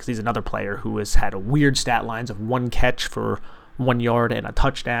 because he's another player who has had a weird stat lines of 1 catch for 1 yard and a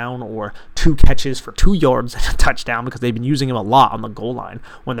touchdown, or 2 catches for 2 yards and a touchdown, because they've been using him a lot on the goal line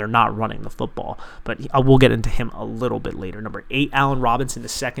when they're not running the football. But we'll get into him a little bit later. Number 8, Allen Robinson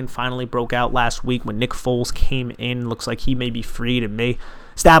II finally broke out last week when Nick Foles came in. Looks like he may be freed and may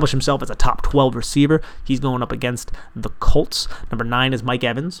establish himself as a top 12 receiver. He's going up against the Colts. Number 9 is Mike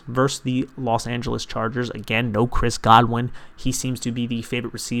Evans versus the Los Angeles Chargers. Again, no Chris Godwin. He seems to be the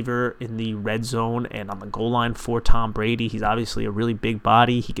favorite receiver in the red zone and on the goal line for Tom Brady. He's obviously a really big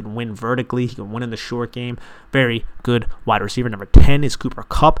body. He can win vertically. He can win in the short game. Very good wide receiver. Number 10 is Cooper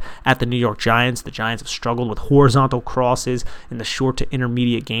Kupp at the New York Giants. The Giants have struggled with horizontal crosses in the short to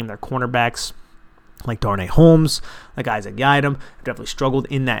intermediate game. Their cornerbacks, like Darnay Holmes, like Isaac Yiadom, have definitely struggled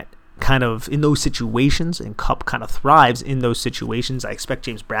in those situations, and Kupp kind of thrives in those situations. I expect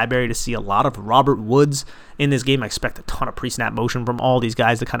James Bradberry to see a lot of Robert Woods in this game. I expect a ton of pre-snap motion from all these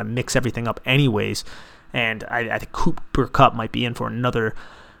guys to kind of mix everything up anyways, and I think Cooper Kupp might be in for another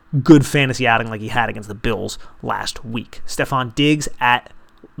good fantasy outing like he had against the Bills last week. Stephon Diggs at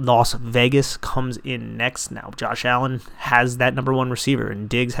Las Vegas comes in next. Now, Josh Allen has that number 1 receiver, and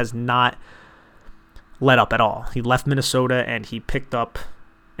Diggs has not let up at all. He left Minnesota and he picked up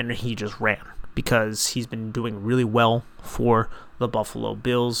and he just ran because he's been doing really well for the Buffalo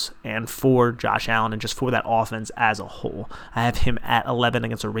Bills and for Josh Allen and just for that offense as a whole. I have him at 11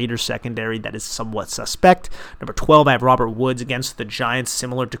 against a Raiders secondary that is somewhat suspect. Number 12, I have Robert Woods against the Giants,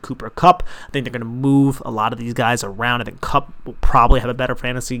 similar to Cooper Kupp. I think they're going to move a lot of these guys around. I think Kupp will probably have a better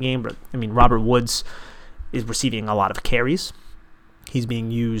fantasy game, but Robert Woods is receiving a lot of carries. He's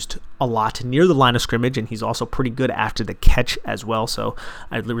being used a lot near the line of scrimmage, and he's also pretty good after the catch as well. So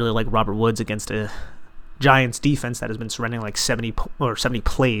I really like Robert Woods against a Giants defense that has been surrendering like 70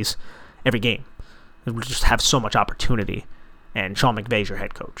 plays every game. They just have so much opportunity, and Sean McVay's your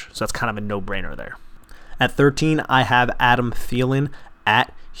head coach. So that's kind of a no-brainer there. At 13, I have Adam Thielen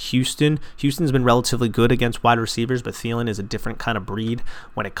at Houston. Houston's been relatively good against wide receivers, but Thielen is a different kind of breed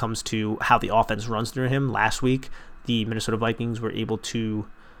when it comes to how the offense runs through him. Last week, the Minnesota Vikings were able to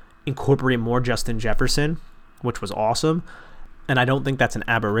incorporate more Justin Jefferson, which was awesome. And I don't think that's an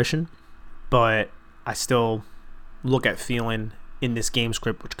aberration, but I still look at Thielen in this game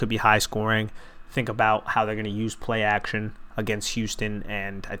script, which could be high scoring. Think about how they're going to use play action against Houston,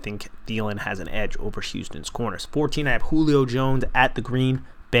 and I think Thielen has an edge over Houston's corners. 14, I have Julio Jones at the Green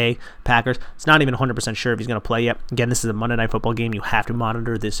Bay Packers. It's not even 100% sure if he's going to play yet. Again, this is a Monday Night Football game. You have to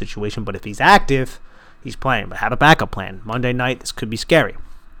monitor this situation, but if he's active, he's playing. But have a backup plan. Monday night, this could be scary.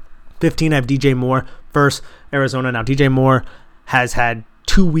 15, I have DJ Moore versus Arizona. Now, DJ Moore has had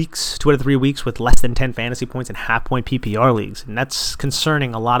 2 out of 3 weeks with less than 10 fantasy points in half-point PPR leagues. And that's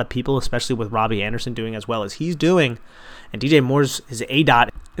concerning a lot of people, especially with Robbie Anderson doing as well as he's doing. And DJ Moore's his ADOT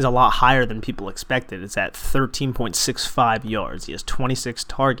is a lot higher than people expected. It's at 13.65 yards. He has 26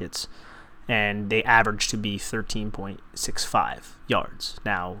 targets, and they average to be 13.65 yards.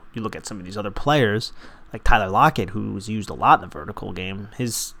 Now, you look at some of these other players, like Tyler Lockett, who's used a lot in the vertical game.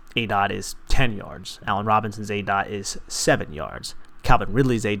 His ADOT is 10 yards. Allen Robinson's ADOT is 7 yards. Calvin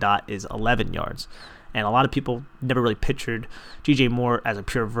Ridley's ADOT is 11 yards. And a lot of people never really pictured DJ Moore as a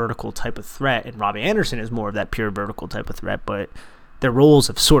pure vertical type of threat, and Robbie Anderson is more of that pure vertical type of threat, but their roles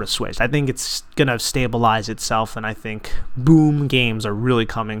have sort of switched. I think it's going to stabilize itself, and I think boom games are really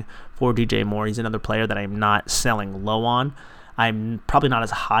coming for DJ Moore. He's another player that I'm not selling low on. I'm probably not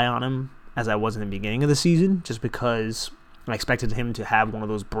as high on him as I was in the beginning of the season, just because I expected him to have one of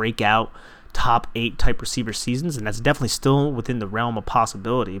those breakout top 8 type receiver seasons, and that's definitely still within the realm of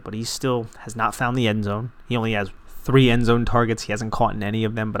possibility, but he still has not found the end zone. He only has 3 end zone targets. He hasn't caught in any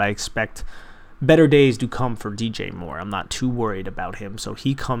of them, but I expect better days to come for DJ Moore. I'm not too worried about him, so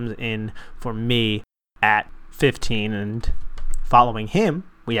he comes in for me at 15, and following him,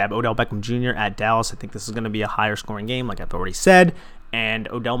 we have Odell Beckham Jr. at Dallas. I think this is going to be a higher scoring game, like I've already said, and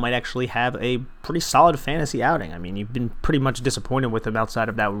Odell might actually have a pretty solid fantasy outing. I mean, you've been pretty much disappointed with him outside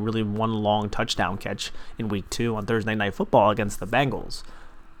of that really one long touchdown catch in Week 2 on Thursday Night Football against the Bengals.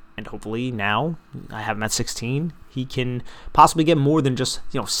 And hopefully now, I have him at 16, he can possibly get more than just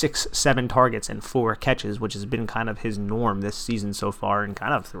 6-7 targets and 4 catches, which has been kind of his norm this season so far and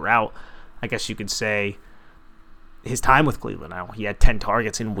kind of throughout, I guess you could say, his time with Cleveland. Now, he had 10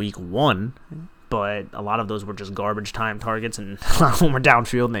 targets in Week 1, but a lot of those were just garbage time targets, and a lot of them were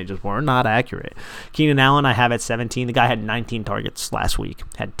downfield, and they just were not accurate. Keenan Allen, I have at 17. The guy had 19 targets last week,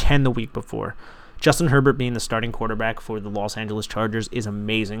 had 10 the week before. Justin Herbert being the starting quarterback for the Los Angeles Chargers is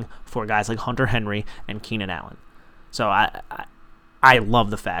amazing for guys like Hunter Henry and Keenan Allen. So I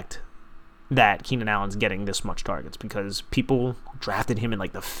love the fact that Keenan Allen's getting this much targets, because people drafted him in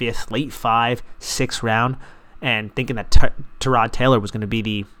like the 5th, late 5, 6th round, and thinking that Tyrod Taylor was going to be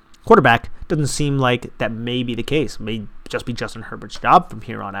the quarterback. Doesn't seem like that may be the case. It may just be Justin Herbert's job from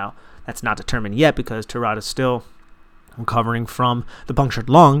here on out. That's not determined yet, because Tyrod is still recovering from the punctured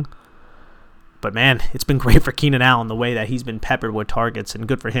lung. But man, it's been great for Keenan Allen the way that he's been peppered with targets, and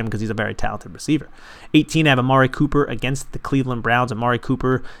good for him because he's a very talented receiver. 18, I have Amari Cooper against the Cleveland Browns. Amari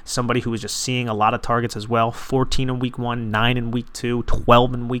Cooper, somebody who is just seeing a lot of targets as well. 14 in Week 1, 9 in Week 2,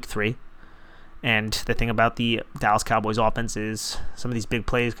 12 in Week 3. And the thing about the Dallas Cowboys offense is some of these big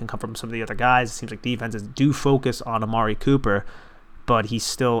plays can come from some of the other guys. It seems like defenses do focus on Amari Cooper, but he's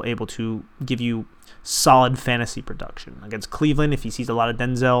still able to give you solid fantasy production. Against Cleveland, if he sees a lot of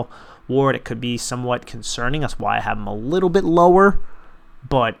Denzel Ward, it could be somewhat concerning. That's why I have him a little bit lower,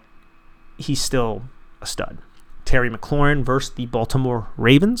 but he's still a stud. Terry McLaurin versus the Baltimore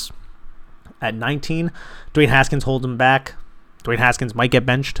Ravens at 19. Dwayne Haskins holds him back. Dwayne Haskins might get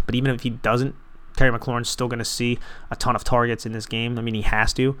benched, but even if he doesn't, Terry McLaurin's still going to see a ton of targets in this game. I mean, he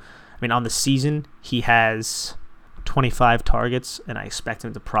has to. I mean, on the season, he has 25 targets, and I expect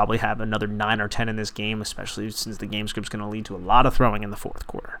him to probably have another 9 or 10 in this game, especially since the game script's going to lead to a lot of throwing in the fourth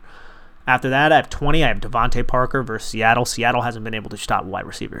quarter. After that, I have 20. I have Devontae Parker versus Seattle. Seattle hasn't been able to stop wide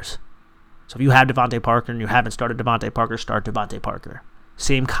receivers. So if you have Devontae Parker and you haven't started Devontae Parker, start Devontae Parker.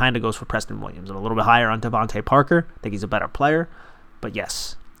 Same kind of goes for Preston Williams. I'm a little bit higher on Devontae Parker. I think he's a better player. But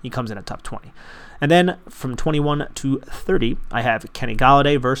yes, he comes in at top 20. And then from 21 to 30, I have Kenny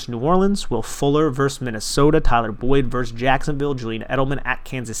Golladay versus New Orleans, Will Fuller versus Minnesota, Tyler Boyd versus Jacksonville, Julian Edelman at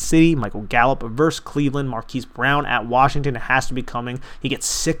Kansas City, Michael Gallup versus Cleveland, Marquise Brown at Washington. It has to be coming. He gets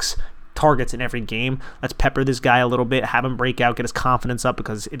 6 targets in every game. Let's pepper this guy a little bit, have him break out, get his confidence up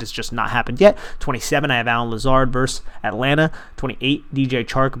because it has just not happened yet. 27, I have Allen Lazard versus Atlanta. 28, DJ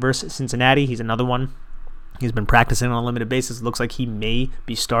Chark versus Cincinnati. He's another one. He's been practicing on a limited basis. It looks like he may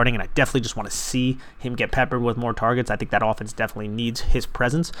be starting, and I definitely just want to see him get peppered with more targets. I think that offense definitely needs his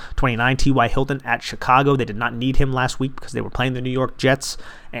presence. 29, T.Y. Hilton at Chicago. They did not need him last week because they were playing the New York Jets.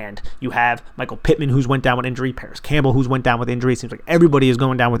 And you have Michael Pittman, who's went down with injury, Paris Campbell, who's went down with injury. It seems like everybody is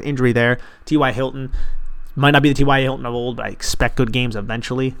going down with injury there. T.Y. Hilton might not be the T.Y. Hilton of old, but I expect good games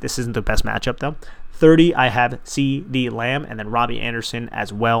eventually. This isn't the best matchup, though. 30, I have C.D. Lamb, and then Robbie Anderson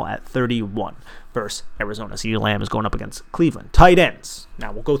as well at 31 versus Arizona. C.D. Lamb is going up against Cleveland. Tight ends.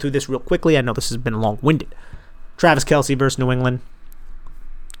 Now, we'll go through this real quickly. I know this has been long-winded. Travis Kelce versus New England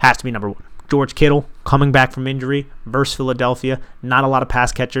has to be number 1. George Kittle coming back from injury versus Philadelphia. Not a lot of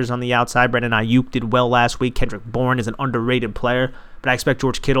pass catchers on the outside. Brandon Ayuk did well last week. Kendrick Bourne is an underrated player, but I expect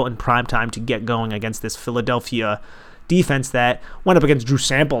George Kittle in prime time to get going against this Philadelphia defense that went up against Drew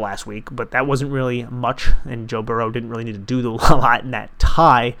Sample last week, but that wasn't really much, and Joe Burrow didn't really need to do a lot in that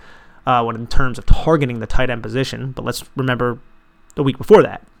tie when in terms of targeting the tight end position. But let's remember the week before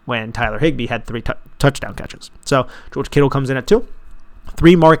that when Tyler Higbee had 3 touchdown catches. So George Kittle comes in at 2.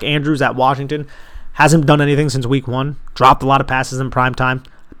 3, Mark Andrews at Washington. Hasn't done anything since week 1. Dropped a lot of passes in prime time.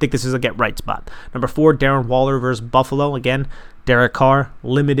 I think this is a get-right spot. Number 4, Darren Waller versus Buffalo. Again, Derek Carr,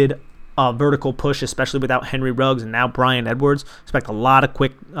 limited vertical push, especially without Henry Ruggs and now Bryan Edwards. Expect a lot of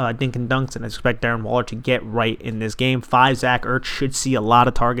quick dink and dunks, and I expect Darren Waller to get right in this game. 5, Zach Ertz should see a lot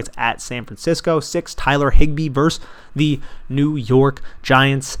of targets at San Francisco. 6, Tyler Higbee versus the New York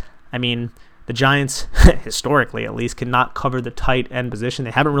Giants. I mean, the Giants, historically at least, cannot cover the tight end position.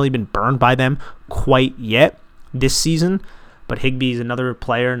 They haven't really been burned by them quite yet this season, but Higbee is another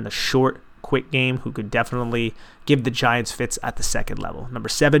player in the short, quick game who could definitely give the Giants fits at the second level. Number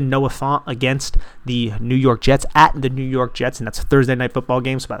 7, Noah Fant against the New York Jets at the New York Jets, and that's a Thursday night football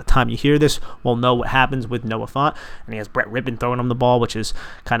game, so by the time you hear this, we'll know what happens with Noah Fant, and he has Brett Rippon throwing him the ball, which is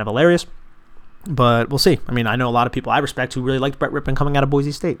kind of hilarious. But we'll see. I mean, I know a lot of people I respect who really liked Brett Rippon coming out of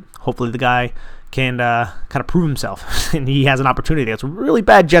Boise State. Hopefully the guy can kind of prove himself, and he has an opportunity. It's a really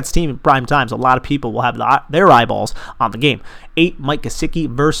bad Jets team in prime time, so a lot of people will have their eyeballs on the game. 8, Mike Gesicki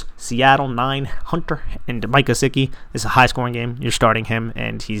versus Seattle. 9, Hunter and Mike Gesicki. This is a high-scoring game. You're starting him,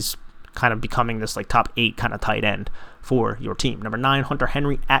 and he's kind of becoming this like top 8 kind of tight end for your team. Number 9, Hunter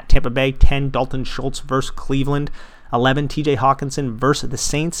Henry at Tampa Bay. 10, Dalton Schultz versus Cleveland. 11, TJ Hawkinson versus the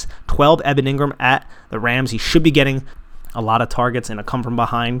Saints. 12, Evan Ingram at the Rams. He should be getting a lot of targets in a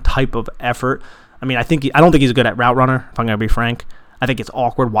come-from-behind type of effort. I mean, I don't think he's good at route runner, if I'm going to be frank. I think it's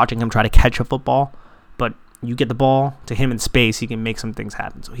awkward watching him try to catch a football, but you get the ball to him in space, he can make some things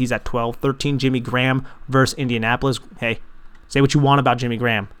happen. So he's at 12. 13, Jimmy Graham versus Indianapolis. Hey, say what you want about Jimmy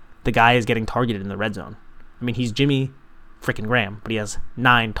Graham. The guy is getting targeted in the red zone. I mean, he's Jimmy freaking Graham, but he has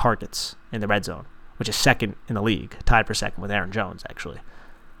 9 targets in the red zone, which is second in the league, tied for second with Aaron Jones, actually.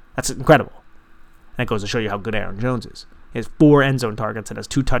 That's incredible. That goes to show you how good Aaron Jones is. He has 4 end zone targets and has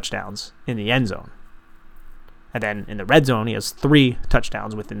 2 touchdowns in the end zone. And then in the red zone, he has 3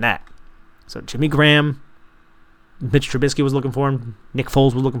 touchdowns within that. So Jimmy Graham, Mitch Trubisky was looking for him. Nick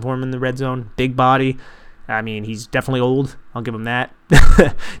Foles was looking for him in the red zone. Big body. I mean, he's definitely old. I'll give him that.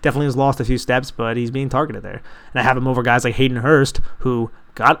 Definitely has lost a few steps, but he's being targeted there. And I have him over guys like Hayden Hurst, who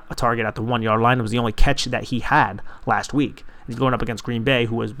got a target at the 1-yard line. It was the only catch that he had last week. He's going up against Green Bay,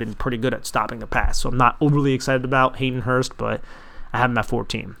 who has been pretty good at stopping the pass. So I'm not overly excited about Hayden Hurst, but I have him at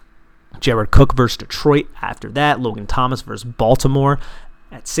 14. Jared Cook versus Detroit. After that, Logan Thomas versus Baltimore.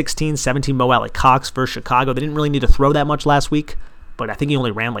 At 16, 17, Mo Alley Cox versus Chicago. They didn't really need to throw that much last week, but I think he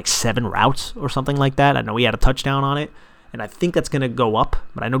only ran like 7 routes or something like that. I know he had a touchdown on it, and I think that's going to go up,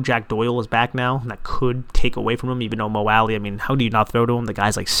 but I know Jack Doyle is back now, and that could take away from him, even though Mo Alley, I mean, how do you not throw to him? The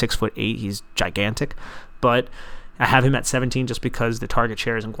guy's like 6'8". He's gigantic, but I have him at 17 just because the target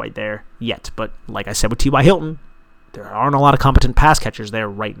share isn't quite there yet. But like I said with T.Y. Hilton, there aren't a lot of competent pass catchers there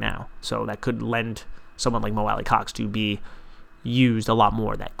right now, so that could lend someone like Mo Alley Cox to be used a lot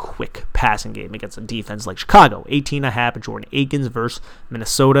more, that quick passing game against a defense like Chicago. 18, I have Jordan Akins versus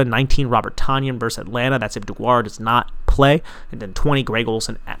Minnesota. 19, Robert Tonyan versus Atlanta. That's if Dewar does not play. And then 20, Greg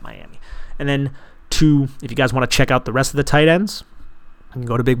Olsen at Miami. And then 2, if you guys want to check out the rest of the tight ends, You can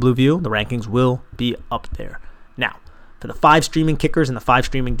go to Big Blue View. The rankings will be up there. Now, for the 5 streaming kickers and the 5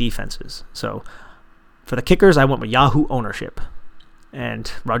 streaming defenses. So, for the kickers, I went with Yahoo ownership.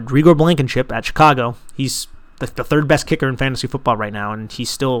 And Rodrigo Blankenship at Chicago, he's the third best kicker in fantasy football right now, and he's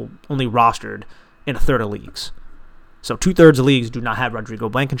still only rostered in a third of leagues. So 2/3 of leagues do not have Rodrigo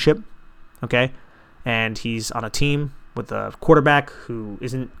Blankenship, okay? And he's on a team with a quarterback who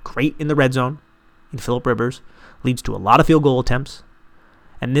isn't great in the red zone, in Phillip Rivers, leads to a lot of field goal attempts.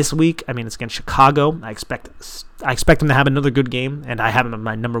 And this week, it's against Chicago. I expect him to have another good game, and I have him in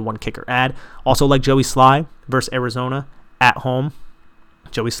my number 1 kicker ad. Also like Joey Sly versus Arizona at home.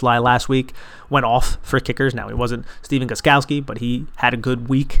 Joey Sly last week went off for kickers. Now, he wasn't Steven Gostkowski, but he had a good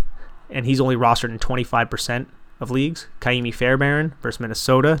week, and he's only rostered in 25% of leagues. Kaimi Fairbairn versus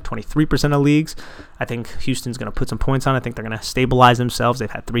Minnesota, 23% of leagues. I think Houston's going to put some points on. I think they're going to stabilize themselves. They've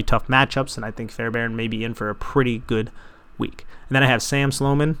had 3 tough matchups, and I think Fairbairn may be in for a pretty good week. And then I have Sam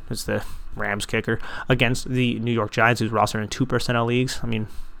Sloman, who's the Rams kicker, against the New York Giants, who's rostered in 2% of leagues. A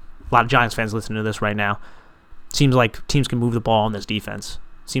lot of Giants fans listening to this right now. Seems like teams can move the ball on this defense.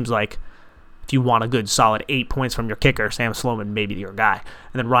 Seems like if you want a good solid 8 points from your kicker, Sam Sloman may be your guy.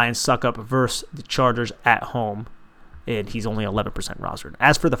 And then Ryan Suckup versus the Chargers at home, and he's only 11% rostered.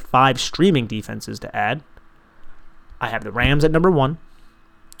 As for the 5 streaming defenses to add, I have the Rams at number 1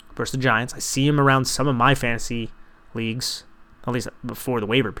 versus the Giants. I see him around some of my fantasy leagues, at least before the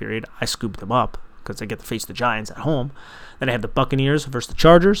waiver period. I scooped them up because I get to face the Giants at home. Then I have the Buccaneers versus the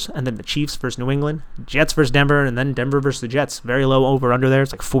Chargers, and then the Chiefs versus New England, Jets versus Denver, and then Denver versus the Jets. Very low over-under there.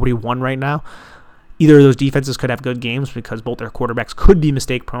 It's like 41 right now. Either of those defenses could have good games because both their quarterbacks could be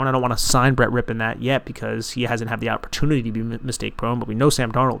mistake-prone. I don't want to sign Brett Ripp in that yet because he hasn't had the opportunity to be mistake-prone, but we know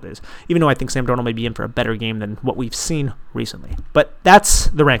Sam Darnold is, even though I think Sam Darnold may be in for a better game than what we've seen recently. But that's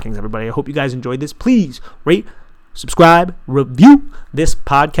the rankings, everybody. I hope you guys enjoyed this. Please rate, subscribe, review this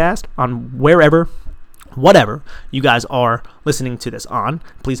podcast on whatever you guys are listening to this on.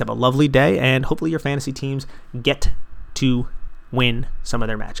 Please have a lovely day, and hopefully your fantasy teams get to win some of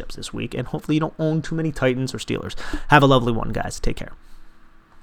their matchups this week, and hopefully you don't own too many Titans or Steelers. Have a lovely one, guys. Take care.